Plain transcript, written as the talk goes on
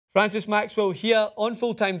Francis Maxwell here on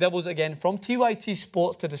Full Time Devils again from TYT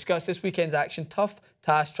Sports to discuss this weekend's action. Tough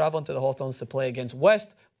task travelling to the Hawthorns to play against West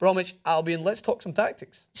Bromwich Albion. Let's talk some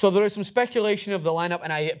tactics. So there is some speculation of the lineup,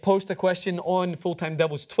 and I posted a question on Full Time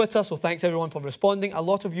Devils Twitter, so thanks everyone for responding. A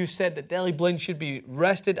lot of you said that Delhi Blind should be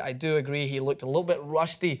rested. I do agree. He looked a little bit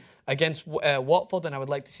rusty against Watford, and I would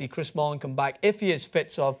like to see Chris Smalling come back if he is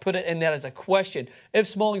fit. So I've put it in there as a question. If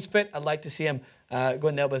Smalling's fit, I'd like to see him go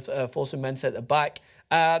in there with Folsom Mensah at the back.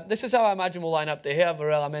 This is how I imagine we'll line up. De Gea,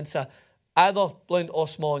 Varela, Mensah, either Blind or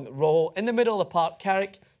Smalling. Rojo in the middle of the park.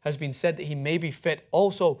 Carrick has been said that he may be fit.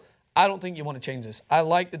 Also, I don't think you want to change this. I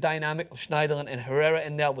like the dynamic of Schneiderlin and Herrera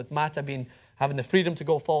in there, with Mata having the freedom to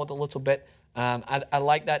go forward a little bit. I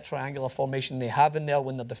like that triangular formation they have in there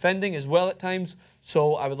when they're defending as well at times.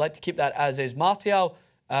 So I would like to keep that as is. Martial,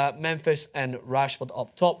 Memphis and Rashford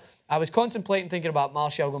up top. I was thinking about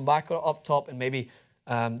Martial going back up top and maybe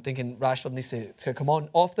thinking Rashford needs to come on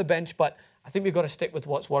off the bench. But I think we've got to stick with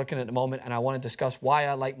what's working at the moment. And I want to discuss why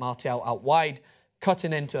I like Martial out wide,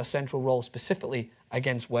 cutting into a central role specifically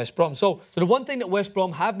against West Brom. So the one thing that West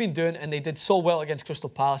Brom have been doing, and they did so well against Crystal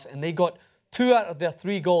Palace, and they got 2 out of their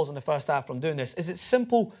 3 goals in the first half from doing this, is it's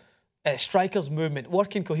simple strikers' movement,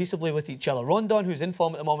 working cohesively with each other. Rondon, who's in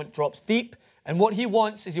form at the moment, drops deep, and what he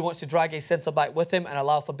wants is he wants to drag a centre-back with him and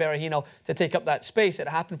allow for Berahino to take up that space. It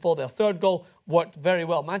happened for their 3rd goal, worked very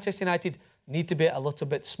well. Manchester United need to be a little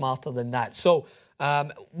bit smarter than that. So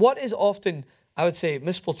what is often, I would say,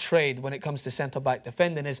 misportrayed when it comes to centre-back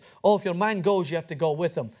defending is, oh, if your man goes, you have to go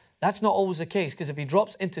with him. That's not always the case, because if he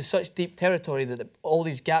drops into such deep territory that all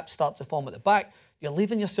these gaps start to form at the back, you're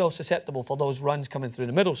leaving yourself susceptible for those runs coming through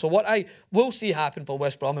the middle. So what I will see happen for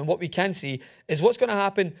West Brom, and what we can see, is what's going to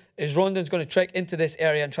happen is Rondon's going to trek into this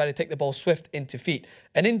area and try to take the ball swift into feet.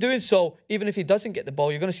 And in doing so, even if he doesn't get the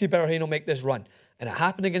ball, you're going to see Berahino make this run. And it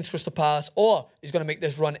happened against Crystal Palace, or he's going to make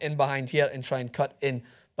this run in behind here and try and cut in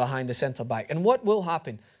behind the centre-back. And what will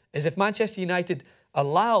happen is if Manchester United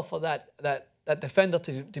allow for that defender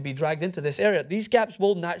to be dragged into this area, these gaps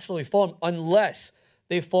will naturally form unless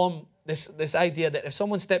they form this idea that if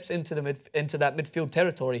someone steps into that midfield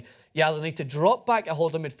territory, you either need to drop back a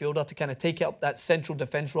holding midfielder to kind of take up that central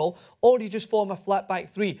defence role, or you just form a flat back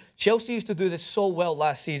 3. Chelsea used to do this so well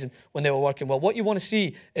last season when they were working well. What you want to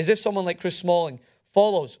see is if someone like Chris Smalling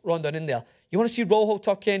follows Rondon in there, you want to see Rojo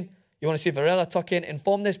tuck in, you want to see Varela tuck in and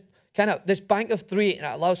form this bank of 3, and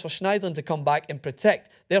it allows for Schneiderlin to come back and protect.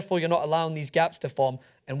 Therefore, you're not allowing these gaps to form,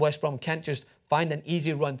 and West Brom can't just find an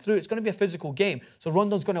easy run through. It's going to be a physical game. So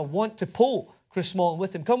Rondon's going to want to pull Chris Smalling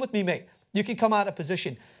with him. Come with me, mate. You can come out of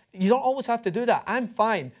position. You don't always have to do that. I'm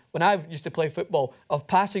fine, when I used to play football, of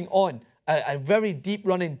passing on a very deep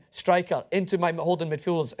running striker into my holding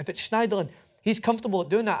midfielders. If it's Schneiderlin, he's comfortable at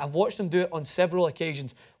doing that. I've watched him do it on several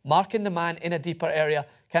occasions, marking the man in a deeper area,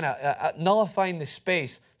 kind of nullifying the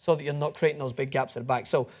space so that you're not creating those big gaps at the back.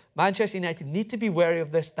 So Manchester United need to be wary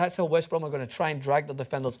of this. That's how West Brom are going to try and drag their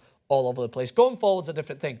defenders all over the place. Going forward's a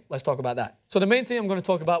different thing. Let's talk about that. So the main thing I'm going to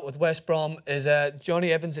talk about with West Brom is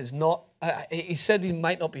Johnny Evans is not... he said he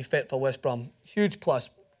might not be fit for West Brom. Huge plus.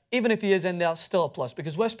 Even if he is in there, still a plus,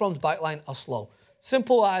 because West Brom's backline are slow.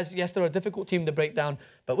 Simple as, yes, they're a difficult team to break down,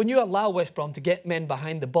 but when you allow West Brom to get men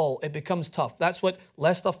behind the ball, it becomes tough. That's what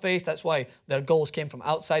Leicester faced. That's why their goals came from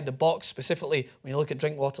outside the box, specifically when you look at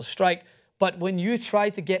Drinkwater's strike. But when you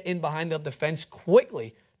try to get in behind their defence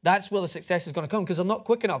quickly, that's where the success is going to come, because they're not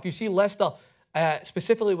quick enough. You see Leicester,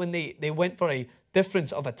 specifically when they went for a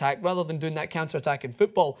difference of attack, rather than doing that counter-attack in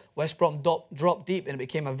football, West Brom dropped deep and it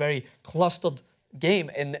became a very clustered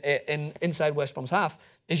game inside West Brom's half.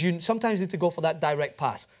 Is you sometimes need to go for that direct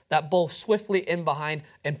pass, that ball swiftly in behind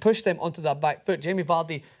and push them onto their back foot. Jamie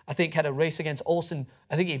Vardy, I think, had a race against Olsen.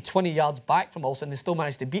 I think he had 20 yards back from Olsen and still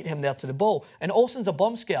managed to beat him there to the ball. And Olsen's a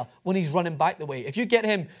bomb scare when he's running back the way. If you get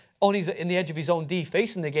him in the edge of his own D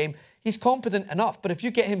facing the game, he's competent enough. But if you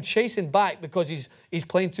get him chasing back because he's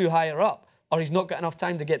playing too higher up, or he's not got enough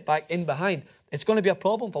time to get back in behind, it's going to be a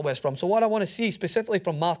problem for West Brom. So what I want to see specifically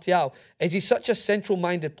from Martial is he's such a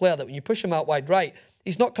central-minded player that when you push him out wide right,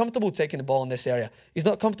 he's not comfortable taking the ball in this area. He's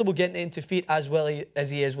not comfortable getting it into feet as well as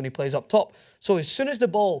he is when he plays up top. So as soon as the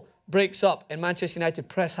ball breaks up and Manchester United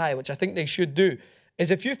press high, which I think they should do,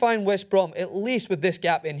 is if you find West Brom, at least with this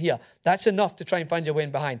gap in here, that's enough to try and find your way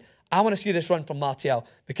in behind. I want to see this run from Martial,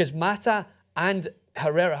 because Mata and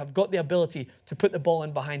Herrera have got the ability to put the ball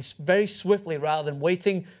in behind very swiftly rather than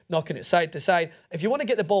waiting, knocking it side to side. If you want to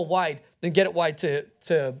get the ball wide, then get it wide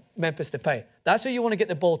to Memphis Depay. That's who you want to get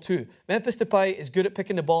the ball to. Memphis Depay is good at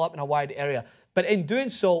picking the ball up in a wide area. But in doing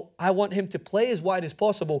so, I want him to play as wide as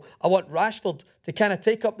possible. I want Rashford to kind of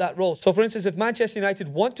take up that role. So, for instance, if Manchester United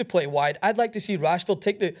want to play wide, I'd like to see Rashford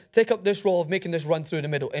take up this role of making this run through the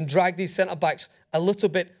middle and drag these centre-backs a little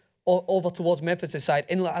bit over towards Memphis' side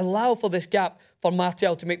and allow for this gap for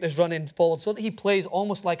Martial to make this run in forward so that he plays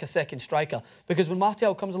almost like a second striker. Because when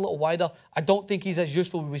Martial comes a little wider, I don't think he's as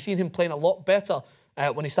useful. We've seen him playing a lot better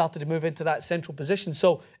when he started to move into that central position.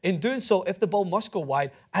 So in doing so, if the ball must go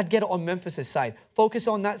wide, I'd get it on Memphis' side. Focus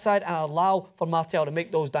on that side and allow for Martial to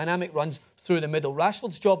make those dynamic runs through the middle.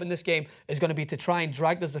 Rashford's job in this game is going to be to try and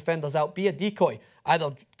drag those defenders out, be a decoy.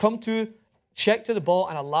 Either come to, check to the ball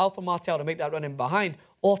and allow for Martial to make that run in behind,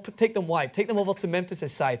 or take them wide, take them over to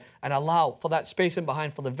Memphis' side and allow for that space in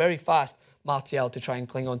behind for the very fast Martial to try and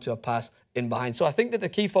cling onto a pass in behind. So I think that the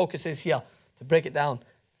key focus is here, to break it down,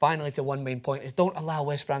 finally to one main point, is don't allow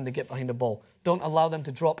West Brom to get behind the ball. Don't allow them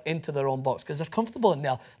to drop into their own box because they're comfortable in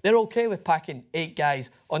there. They're okay with packing 8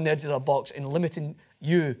 guys on the edge of their box and limiting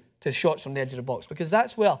you to shots from the edge of the box because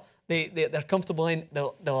that's where they're comfortable in.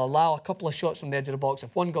 They'll allow a couple of shots from the edge of the box.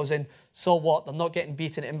 If one goes in, so what? They're not getting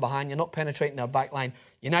beaten in behind. You're not penetrating their back line.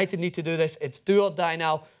 United need to do this. It's do or die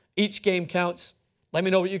now. Each game counts. Let me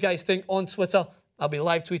know what you guys think on Twitter. I'll be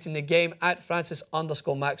live tweeting the game at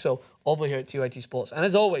Francis_Maxwell over here at TYT Sports. And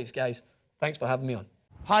as always, guys, thanks for having me on.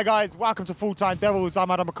 Hi guys, welcome to Full Time Devils.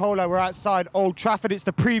 I'm Adam McCullough. We're outside Old Trafford. It's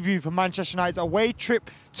the preview for Manchester United's away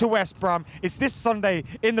trip to West Brom. It's this Sunday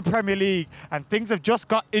in the Premier League and things have just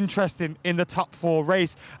got interesting in the top 4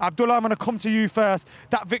 race. Abdullah, I'm going to come to you first.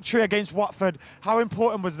 That victory against Watford, how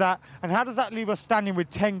important was that? And how does that leave us standing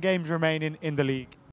with 10 games remaining in the league?